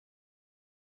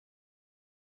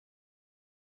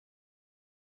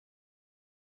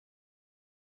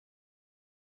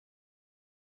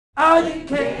Oh, you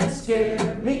can't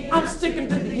scare me. I'm sticking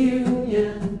to the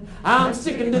Union. I'm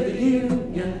sticking to the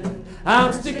Union.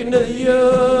 I'm sticking to the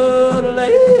Union.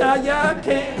 Yeah, you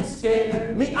can't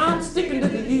scare me. I'm sticking to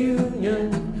the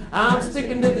Union. I'm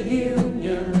sticking to the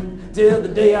Union till the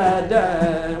day I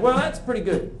die. Well, that's pretty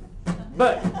good.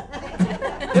 But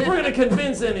if we're going to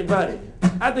convince anybody,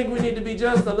 I think we need to be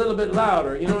just a little bit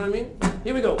louder. You know what I mean?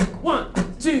 Here we go.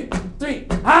 1, 2, 3.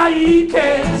 Ah, you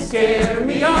can't scare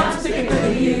me. I'm sticking to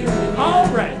the Union. All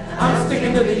right. I'm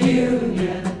sticking to the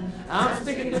Union. I'm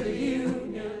sticking to the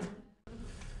Union.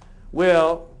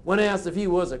 Well, when asked if he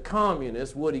was a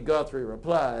communist, Woody Guthrie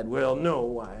replied, well,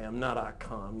 no, I am not a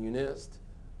communist,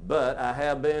 but I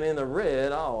have been in the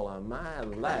red all of my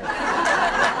life.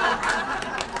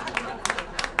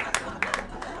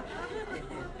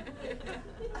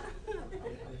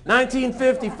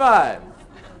 1955.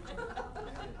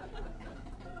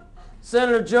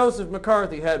 Senator Joseph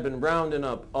McCarthy had been rounding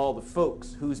up all the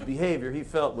folks whose behavior he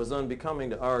felt was unbecoming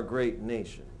to our great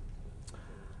nation.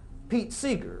 Pete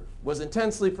Seeger was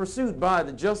intensely pursued by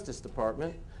the Justice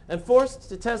Department and forced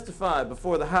to testify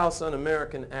before the House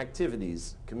Un-American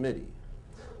Activities Committee.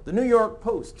 The New York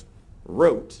Post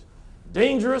wrote,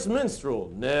 "Dangerous minstrel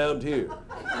nabbed here."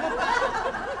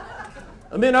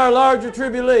 Amid our larger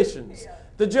tribulations,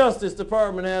 the Justice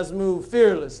Department has moved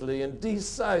fearlessly and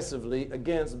decisively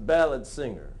against ballad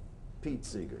singer Pete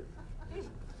Seeger.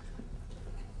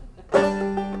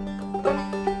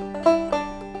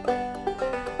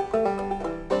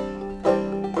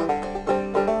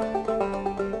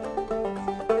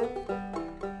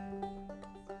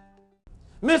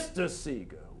 Mr.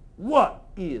 Seeger, what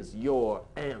is your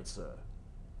answer?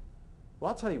 Well,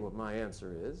 I'll tell you what my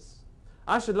answer is.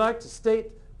 I should like to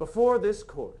state before this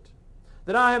court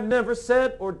that I have never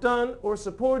said or done or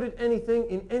supported anything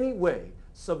in any way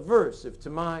subversive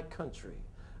to my country.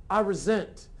 I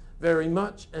resent very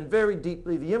much and very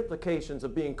deeply the implications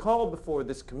of being called before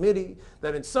this committee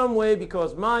that in some way,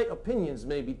 because my opinions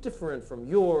may be different from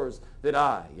yours, that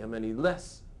I am any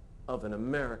less of an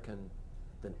American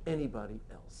than anybody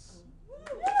else.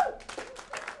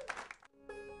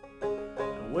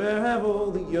 Where have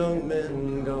all the young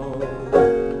men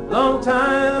gone? Long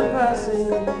time passing.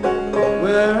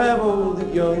 Where have all the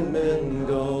young men gone?